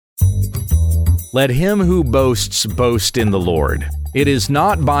Let him who boasts boast in the Lord. It is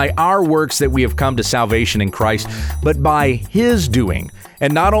not by our works that we have come to salvation in Christ, but by his doing.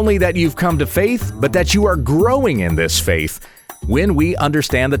 And not only that you've come to faith, but that you are growing in this faith when we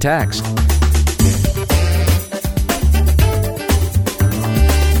understand the text.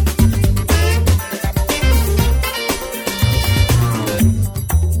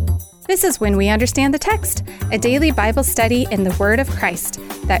 This is When We Understand the Text, a daily Bible study in the Word of Christ,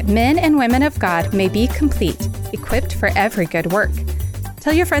 that men and women of God may be complete, equipped for every good work.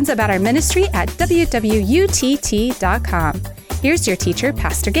 Tell your friends about our ministry at wwutt.com. Here's your teacher,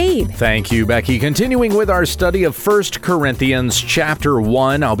 Pastor Gabe. Thank you, Becky. Continuing with our study of 1 Corinthians chapter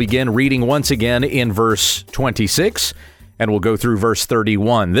 1, I'll begin reading once again in verse 26, and we'll go through verse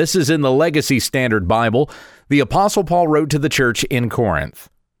 31. This is in the Legacy Standard Bible. The Apostle Paul wrote to the church in Corinth.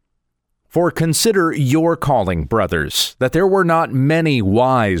 For consider your calling, brothers, that there were not many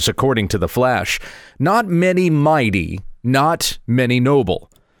wise according to the flesh, not many mighty, not many noble.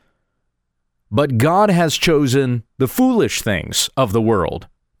 But God has chosen the foolish things of the world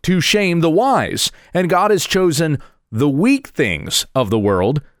to shame the wise, and God has chosen the weak things of the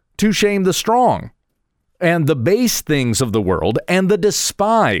world to shame the strong. And the base things of the world and the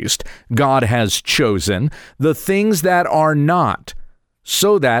despised God has chosen, the things that are not,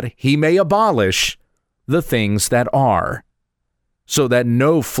 so that he may abolish the things that are, so that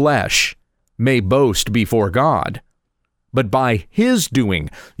no flesh may boast before God. But by his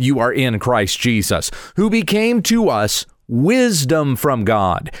doing you are in Christ Jesus, who became to us wisdom from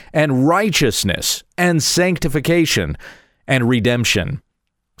God, and righteousness, and sanctification, and redemption,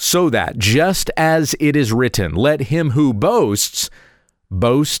 so that, just as it is written, let him who boasts,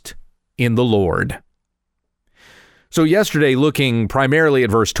 boast in the Lord. So yesterday, looking primarily at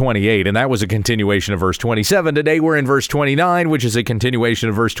verse 28, and that was a continuation of verse 27. Today, we're in verse 29, which is a continuation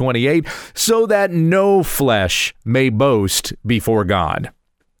of verse 28, so that no flesh may boast before God.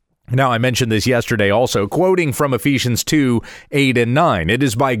 Now, I mentioned this yesterday also, quoting from Ephesians 2, 8 and 9. It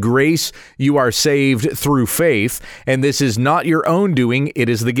is by grace you are saved through faith, and this is not your own doing, it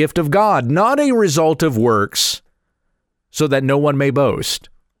is the gift of God, not a result of works, so that no one may boast.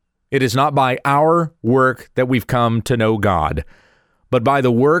 It is not by our work that we've come to know God, but by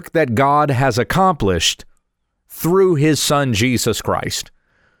the work that God has accomplished through his Son, Jesus Christ,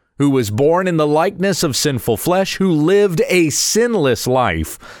 who was born in the likeness of sinful flesh, who lived a sinless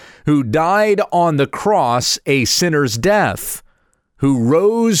life, who died on the cross a sinner's death, who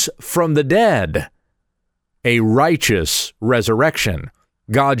rose from the dead, a righteous resurrection.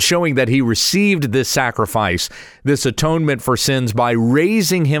 God showing that he received this sacrifice, this atonement for sins by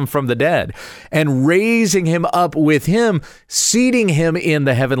raising him from the dead and raising him up with him, seating him in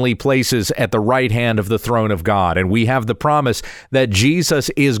the heavenly places at the right hand of the throne of God. And we have the promise that Jesus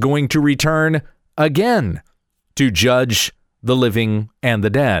is going to return again to judge the living and the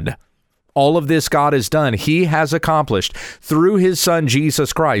dead. All of this God has done, he has accomplished through his Son,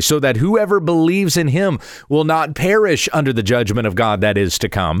 Jesus Christ, so that whoever believes in him will not perish under the judgment of God that is to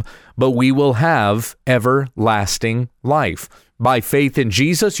come, but we will have everlasting life. By faith in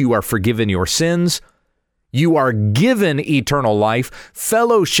Jesus, you are forgiven your sins. You are given eternal life,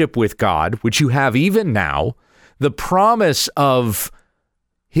 fellowship with God, which you have even now, the promise of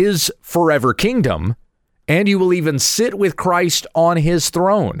his forever kingdom, and you will even sit with Christ on his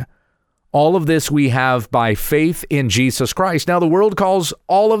throne. All of this we have by faith in Jesus Christ. Now, the world calls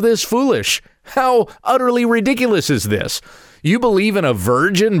all of this foolish. How utterly ridiculous is this? You believe in a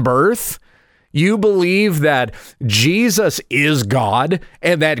virgin birth? You believe that Jesus is God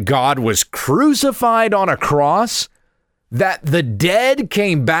and that God was crucified on a cross? That the dead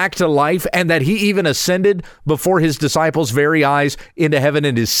came back to life and that he even ascended before his disciples' very eyes into heaven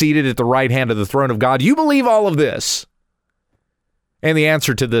and is seated at the right hand of the throne of God? You believe all of this? And the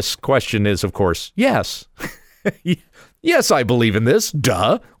answer to this question is, of course, yes. Yes, I believe in this.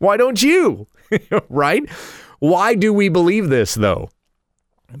 Duh. Why don't you? Right? Why do we believe this, though?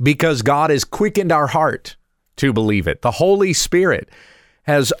 Because God has quickened our heart to believe it. The Holy Spirit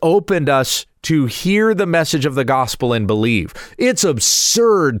has opened us to hear the message of the gospel and believe. It's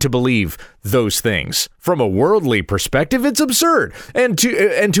absurd to believe those things. From a worldly perspective, it's absurd. And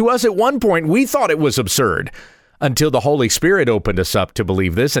to us at one point, we thought it was absurd, until the Holy Spirit opened us up to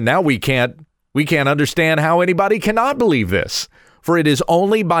believe this, and now we can't understand how anybody cannot believe this. For it is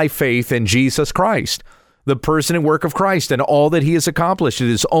only by faith in Jesus Christ, the person and work of Christ, and all that he has accomplished. It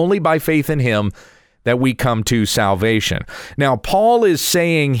is only by faith in him that we come to salvation. Now, Paul is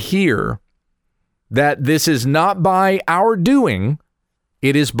saying here that this is not by our doing,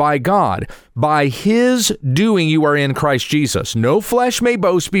 It is by God. By his doing you are in Christ Jesus. No flesh may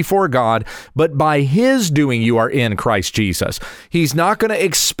boast before God, but by his doing you are in Christ Jesus. He's not going to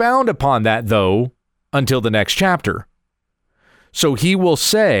expound upon that, though, until the next chapter. So he will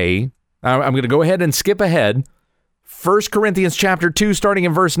say, I'm going to go ahead and skip ahead. 1 Corinthians chapter 2, starting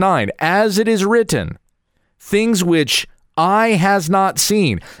in verse 9, as it is written, things which eye has not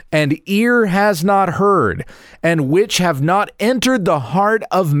seen, and ear has not heard, and which have not entered the heart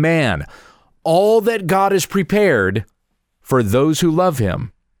of man, all that God has prepared for those who love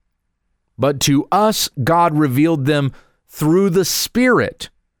him. But to us God revealed them through the Spirit,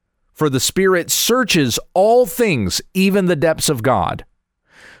 for the Spirit searches all things, even the depths of God.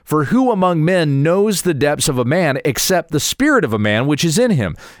 For who among men knows the depths of a man except the spirit of a man which is in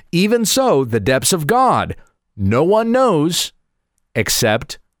him? Even so, the depths of God no one knows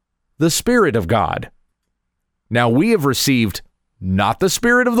except the Spirit of God. Now we have received not the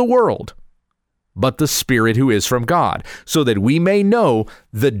spirit of the world, but the Spirit who is from God, so that we may know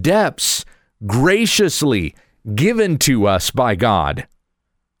the depths graciously given to us by God,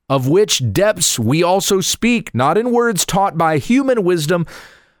 of which depths we also speak, not in words taught by human wisdom,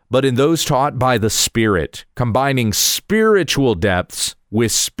 but in those taught by the Spirit, combining spiritual depths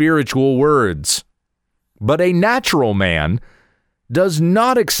with spiritual words. But a natural man does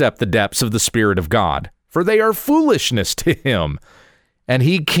not accept the depths of the Spirit of God, for they are foolishness to him, and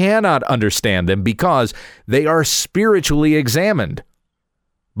he cannot understand them because they are spiritually examined.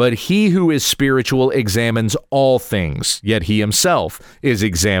 But he who is spiritual examines all things, yet he himself is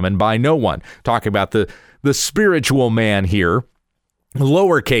examined by no one. Talking about the spiritual man here,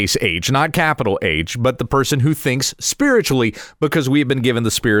 lowercase h, not capital H, but the person who thinks spiritually, because we have been given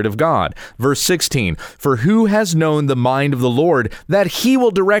the Spirit of God. Verse 16, for who has known the mind of the Lord that he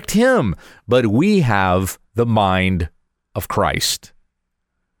will direct him? But we have the mind of Christ.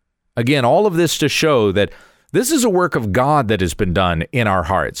 Again, all of this to show that this is a work of God that has been done in our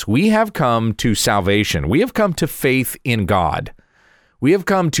hearts. We have come to salvation. We have come to faith in God. We have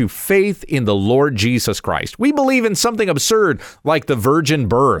come to faith in the Lord Jesus Christ. We believe in something absurd like the virgin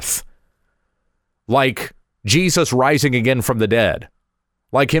birth, like Jesus rising again from the dead,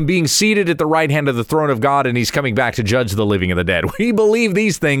 like him being seated at the right hand of the throne of God and he's coming back to judge the living and the dead. We believe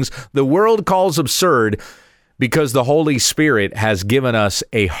these things the world calls absurd because the Holy Spirit has given us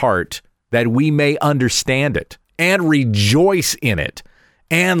a heart that we may understand it and rejoice in it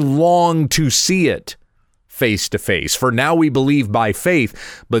and long to see it face to face. For now we believe by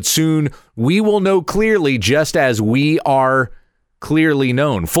faith, but soon we will know clearly, just as we are clearly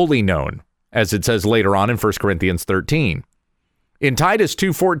known, fully known, as it says later on in 1 Corinthians 13. In Titus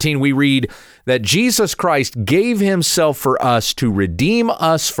 2:14, we read that Jesus Christ gave himself for us to redeem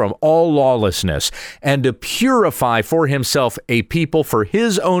us from all lawlessness and to purify for himself a people for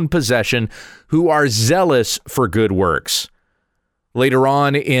his own possession who are zealous for good works. Later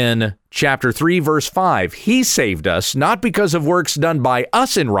on in chapter 3, verse 5, he saved us not because of works done by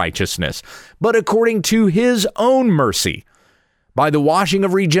us in righteousness, but according to his own mercy, by the washing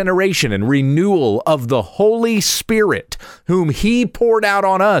of regeneration and renewal of the Holy Spirit, whom he poured out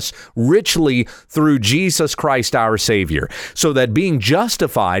on us richly through Jesus Christ our Savior, so that being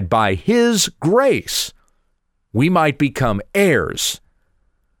justified by his grace, we might become heirs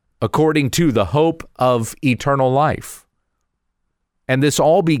according to the hope of eternal life. And this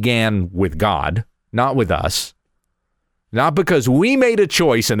all began with God, not with us. Not because we made a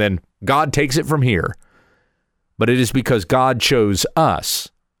choice and then God takes it from here. But it is because God chose us,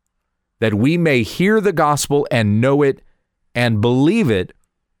 that we may hear the gospel and know it and believe it,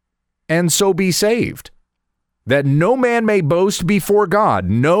 and so be saved. That no man may boast before God,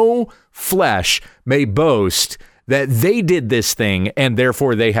 no flesh may boast that they did this thing and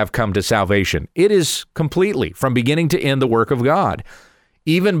therefore they have come to salvation. It is completely, from beginning to end, the work of God,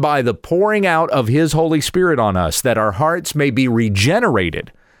 even by the pouring out of his Holy Spirit on us, that our hearts may be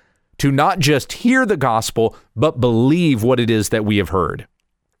regenerated to not just hear the gospel, but believe what it is that we have heard.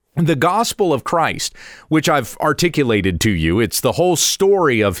 The gospel of Christ, which I've articulated to you, it's the whole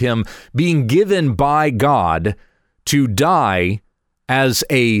story of him being given by God to die as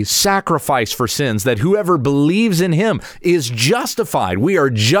a sacrifice for sins, that whoever believes in him is justified. We are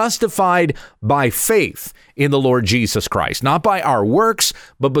justified by faith in the Lord Jesus Christ, not by our works,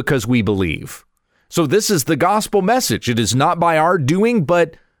 but because we believe. So this is the gospel message. It is not by our doing,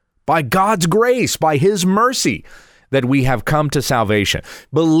 but by God's grace, by his mercy, that we have come to salvation.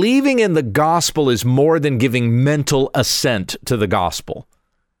 Believing in the gospel is more than giving mental assent to the gospel.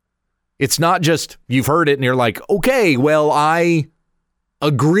 It's not just you've heard it and you're like, okay, well, I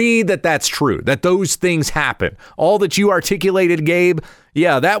agree that that's true, that those things happen. All that you articulated, Gabe,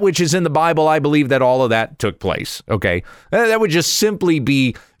 Yeah, that which is in the Bible, I believe that all of that took place. Okay, that would just simply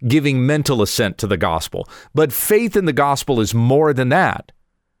be giving mental assent to the gospel. But faith in the gospel is more than that,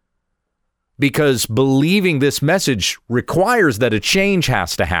 because believing this message requires that a change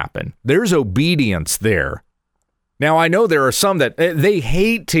has to happen. There's obedience there. Now, I know there are some that they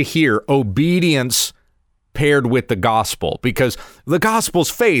hate to hear obedience paired with the gospel, because the gospel's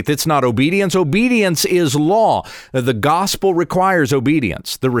faith. It's not obedience. Obedience is law. The gospel requires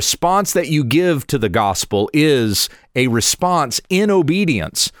obedience. The response that you give to the gospel is a response in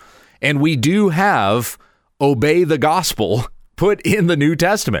obedience. And we do have obey the gospel put in the New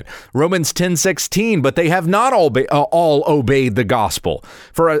Testament. Romans 10:16, but they have not all obeyed the gospel.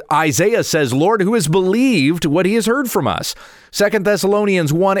 For Isaiah says, Lord, who has believed what he has heard from us? 2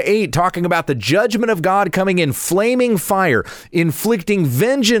 Thessalonians 1:8, talking about the judgment of God coming in flaming fire, inflicting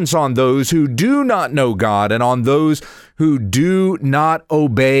vengeance on those who do not know God and on those who do not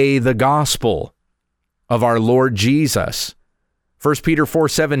obey the gospel of our Lord Jesus. 1 Peter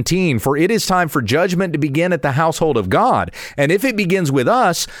 4:17, for it is time for judgment to begin at the household of God. And if it begins with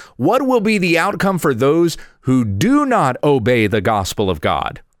us, what will be the outcome for those who do not obey the gospel of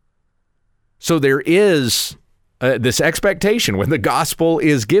God? So there is this expectation when the gospel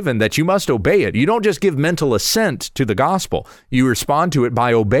is given that you must obey it. You don't just give mental assent to the gospel. You respond to it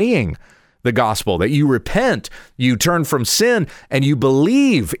by obeying the gospel, that you repent, you turn from sin, and you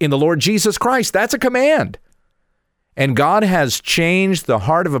believe in the Lord Jesus Christ. That's a command. And God has changed the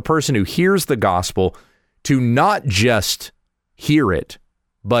heart of a person who hears the gospel to not just hear it,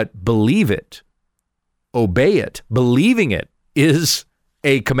 but believe it, obey it. Believing it is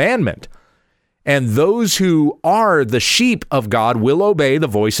a commandment. And those who are the sheep of God will obey the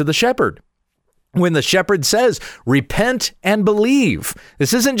voice of the shepherd. When the shepherd says, repent and believe,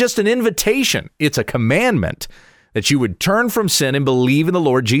 this isn't just an invitation, it's a commandment that you would turn from sin and believe in the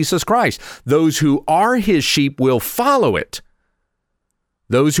Lord Jesus Christ. Those who are his sheep will follow it.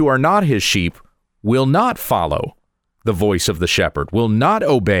 Those who are not his sheep will not follow the voice of the shepherd, will not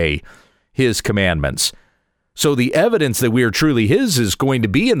obey his commandments. So the evidence that we are truly his is going to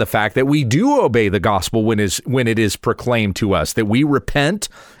be in the fact that we do obey the gospel when it is proclaimed to us, that we repent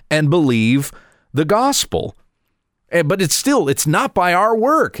and believe the gospel. But it's not by our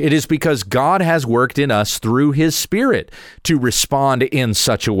work. It is because God has worked in us through his Spirit to respond in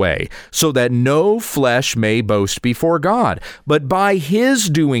such a way so that no flesh may boast before God. But by his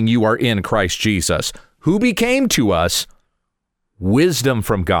doing you are in Christ Jesus, who became to us wisdom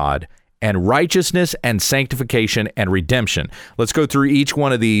from God and righteousness and sanctification and redemption. Let's go through each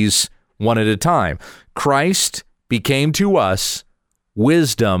one of these one at a time. Christ became to us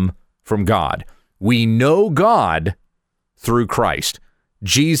wisdom from God. We know God through Christ.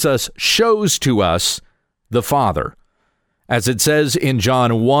 Jesus shows to us the Father. As it says in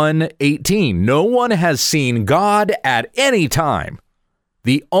John 1:18, no one has seen God at any time.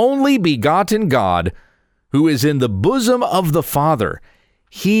 The only begotten God who is in the bosom of the Father,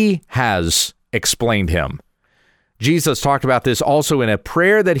 he has explained him. Jesus talked about this also in a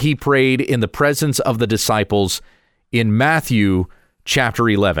prayer that he prayed in the presence of the disciples in Matthew chapter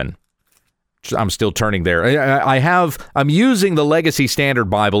 11. I'm still turning there. I'm using the Legacy Standard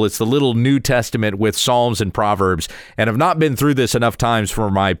Bible. It's the little New Testament with Psalms and Proverbs, and I've not been through this enough times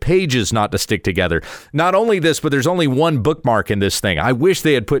for my pages not to stick together. Not only this, but there's only one bookmark in this thing. I wish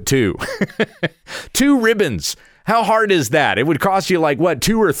they had put two. 2 ribbons. How hard is that? It would cost you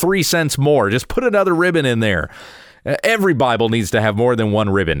 2 or 3 cents more. Just put another ribbon in there. Every Bible needs to have more than one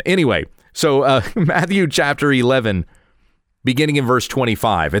ribbon. Anyway, so Matthew chapter 11, beginning in verse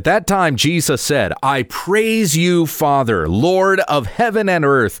 25. At that time, Jesus said, I praise you, Father, Lord of heaven and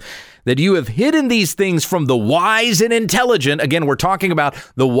earth, that you have hidden these things from the wise and intelligent. Again, we're talking about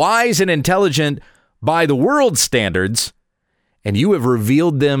the wise and intelligent by the world's standards, and you have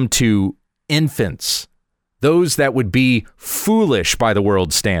revealed them to infants, those that would be foolish by the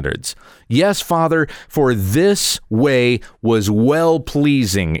world's standards. Yes, Father, for this way was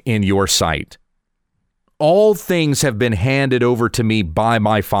well-pleasing in your sight. All things have been handed over to me by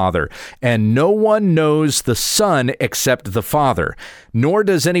my Father, and no one knows the Son except the Father, nor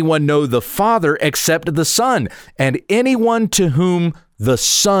does anyone know the Father except the Son, and anyone to whom the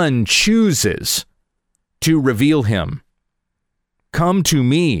Son chooses to reveal him. Come to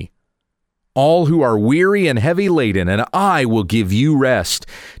me, all who are weary and heavy laden, and I will give you rest.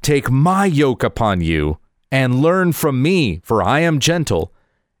 Take my yoke upon you and learn from me, for I am gentle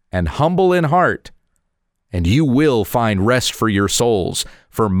and humble in heart, and you will find rest for your souls.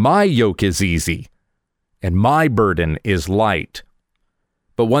 For my yoke is easy and my burden is light.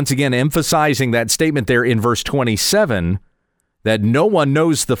 But once again, emphasizing that statement there in verse 27, that no one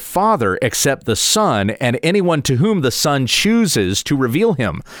knows the Father except the Son, and anyone to whom the Son chooses to reveal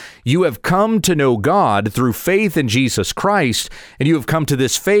him. You have come to know God through faith in Jesus Christ, and you have come to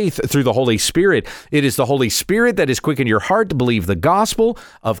this faith through the Holy Spirit. It is the Holy Spirit that has quickened your heart to believe the gospel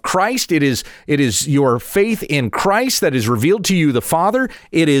of Christ. It is your faith in Christ that is revealed to you the Father.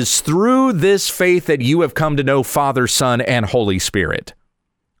 It is through this faith that you have come to know Father, Son, and Holy Spirit.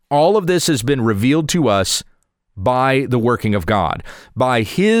 All of this has been revealed to us by the working of God. By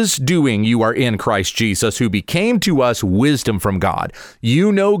his doing, you are in Christ Jesus, who became to us wisdom from God.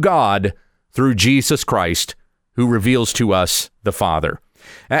 You know God through Jesus Christ, who reveals to us the Father.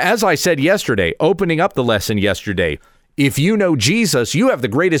 As I said yesterday, opening up the lesson yesterday, if you know Jesus, you have the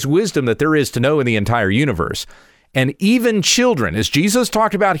greatest wisdom that there is to know in the entire universe. And even children, as Jesus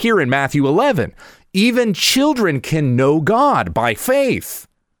talked about here in Matthew 11, even children can know God by faith.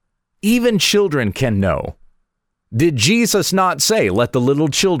 Even children can know. Did Jesus not say, "Let the little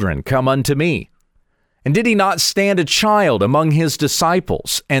children come unto me"? And did he not stand a child among his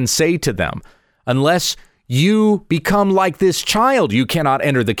disciples and say to them, "Unless you become like this child, you cannot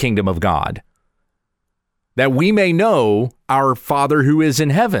enter the kingdom of God"? That we may know our Father who is in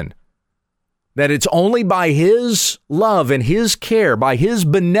heaven. That it's only by his love and his care, by his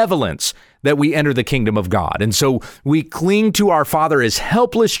benevolence, that we enter the kingdom of God. And so we cling to our Father as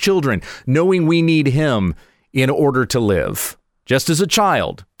helpless children, knowing we need him in order to live. Just as a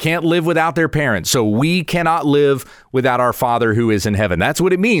child can't live without their parents, so we cannot live without our Father who is in heaven. That's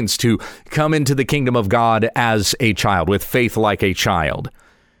what it means to come into the kingdom of God as a child, with faith like a child.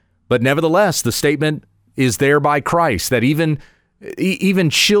 But nevertheless, the statement is there by Christ that even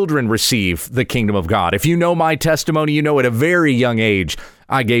children receive the kingdom of God. If you know my testimony, you know at a very young age,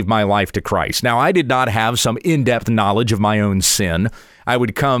 I gave my life to Christ. Now, I did not have some in-depth knowledge of my own sin. I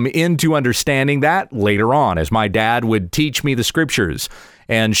would come into understanding that later on, as my dad would teach me the scriptures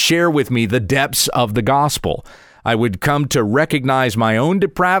and share with me the depths of the gospel. I would come to recognize my own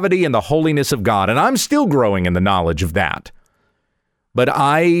depravity and the holiness of God, and I'm still growing in the knowledge of that. But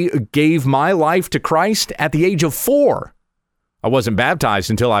I gave my life to Christ at the age of 4. I wasn't baptized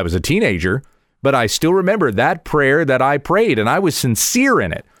until I was a teenager, but I still remember that prayer that I prayed, and I was sincere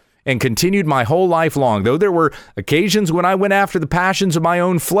in it and continued my whole life long. Though there were occasions when I went after the passions of my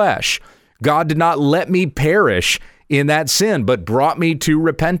own flesh, God did not let me perish in that sin, but brought me to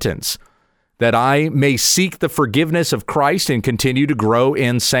repentance, that I may seek the forgiveness of Christ and continue to grow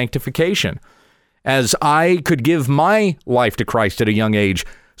in sanctification. As I could give my life to Christ at a young age,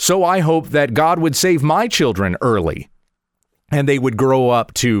 so I hope that God would save my children early, and they would grow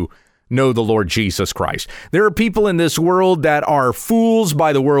up to know the Lord Jesus Christ. There are people in this world that are fools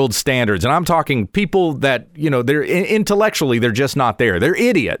by the world's standards. And I'm talking people that, they're intellectually, they're just not there. They're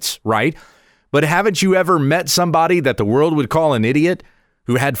idiots, right? But haven't you ever met somebody that the world would call an idiot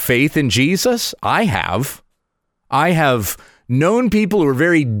who had faith in Jesus? I have. I have known people who are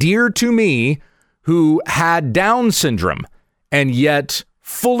very dear to me who had Down syndrome and yet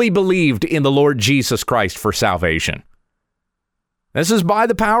fully believed in the Lord Jesus Christ for salvation. This is by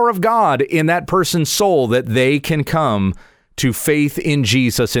the power of God in that person's soul that they can come to faith in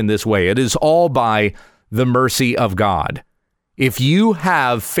Jesus in this way. It is all by the mercy of God. If you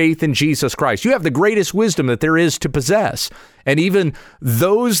have faith in Jesus Christ, you have the greatest wisdom that there is to possess. And even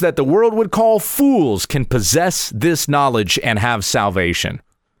those that the world would call fools can possess this knowledge and have salvation.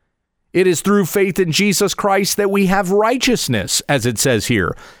 It is through faith in Jesus Christ that we have righteousness, as it says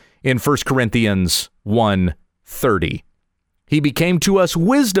here in 1 Corinthians 1:30. He became to us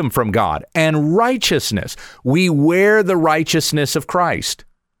wisdom from God and righteousness. We wear the righteousness of Christ.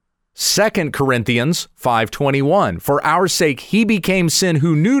 2 Corinthians 5:21, for our sake he became sin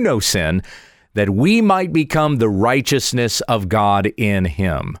who knew no sin, that we might become the righteousness of God in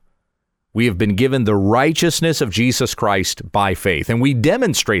him. We have been given the righteousness of Jesus Christ by faith, and we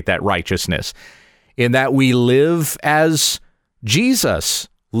demonstrate that righteousness in that we live as Jesus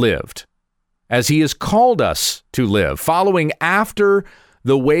lived, as he has called us to live, following after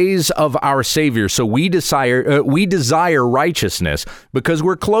the ways of our Savior. So we desire righteousness because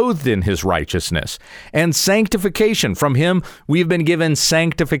we're clothed in his righteousness. And sanctification. From him, we have been given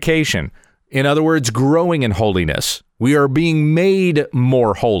sanctification. In other words, growing in holiness. We are being made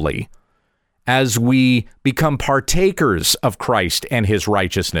more holy as we become partakers of Christ and his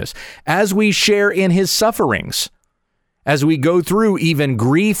righteousness, as we share in his sufferings, as we go through even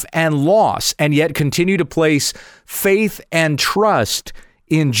grief and loss, and yet continue to place faith and trust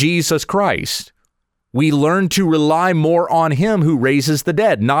in Jesus Christ. We learn to rely more on him who raises the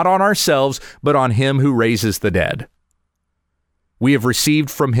dead, not on ourselves, but on him who raises the dead. We have received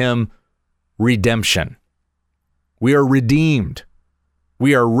from him redemption. We are redeemed.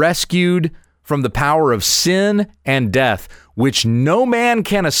 We are rescued from the power of sin and death, which no man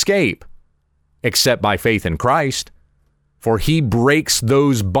can escape except by faith in Christ. For he breaks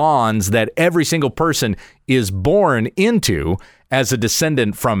those bonds that every single person is born into as a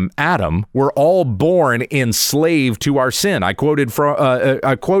descendant from Adam. We're all born enslaved to our sin. I quoted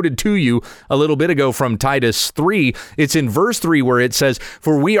to you a little bit ago from Titus 3. It's in verse 3 where it says,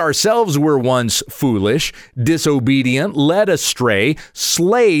 "For we ourselves were once foolish, disobedient, led astray,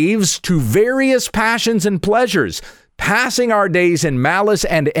 slaves to various passions and pleasures, passing our days in malice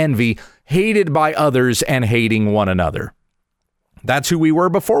and envy, hated by others and hating one another." That's who we were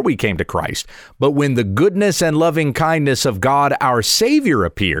before we came to Christ. But when the goodness and loving kindness of God, our Savior,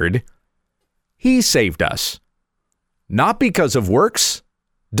 appeared, he saved us, not because of works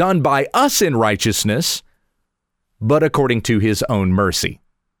done by us in righteousness, but according to his own mercy.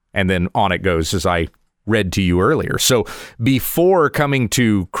 And then on it goes, as I read to you earlier. So before coming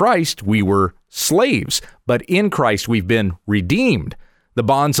to Christ, we were slaves, but in Christ, we've been redeemed. The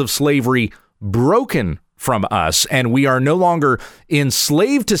bonds of slavery broken from us, and we are no longer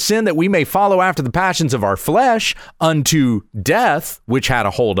enslaved to sin that we may follow after the passions of our flesh unto death, which had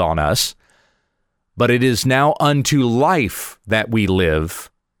a hold on us, but it is now unto life that we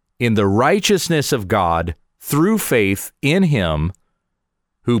live in the righteousness of God through faith in him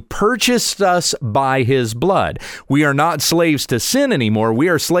who purchased us by his blood. We are not slaves to sin anymore. We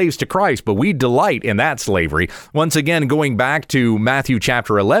are slaves to Christ, but we delight in that slavery. Once again, going back to Matthew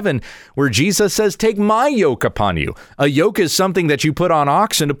chapter 11, where Jesus says, "Take my yoke upon you." A yoke is something that you put on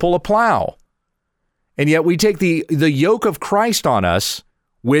oxen to pull a plow. And yet we take the yoke of Christ on us,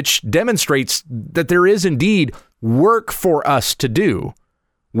 which demonstrates that there is indeed work for us to do.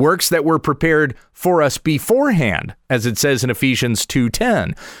 Works that were prepared for us beforehand, as it says in Ephesians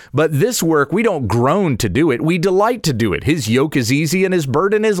 2:10. But this work, we don't groan to do it. We delight to do it. His yoke is easy and his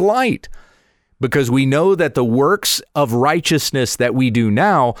burden is light, because we know that the works of righteousness that we do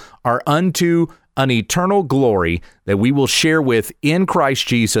now are unto an eternal glory that we will share with in Christ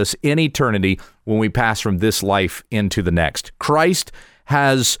Jesus in eternity when we pass from this life into the next. Christ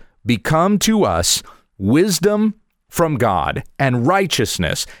has become to us wisdom from God and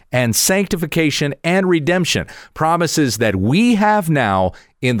righteousness and sanctification and redemption, promises that we have now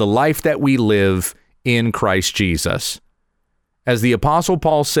in the life that we live in Christ Jesus. As the Apostle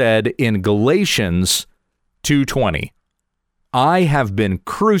Paul said in Galatians 2:20, "I have been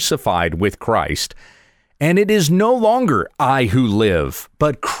crucified with Christ, and it is no longer I who live,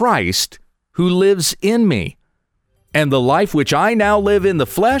 but Christ who lives in me. And the life which I now live in the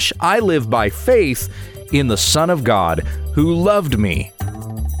flesh, I live by faith in the Son of God, who loved me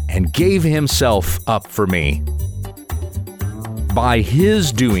and gave himself up for me." By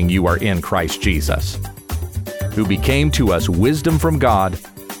his doing you are in Christ Jesus, who became to us wisdom from God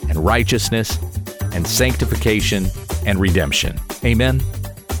and righteousness and sanctification and redemption. Amen.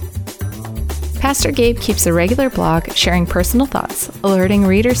 Pastor Gabe keeps a regular blog sharing personal thoughts, alerting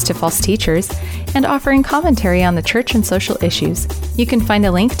readers to false teachers, and offering commentary on the church and social issues. You can find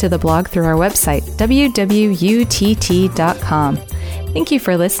a link to the blog through our website, www.utt.com. Thank you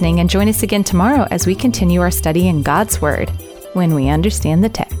for listening, and join us again tomorrow as we continue our study in God's Word, when we understand the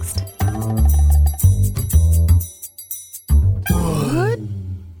text.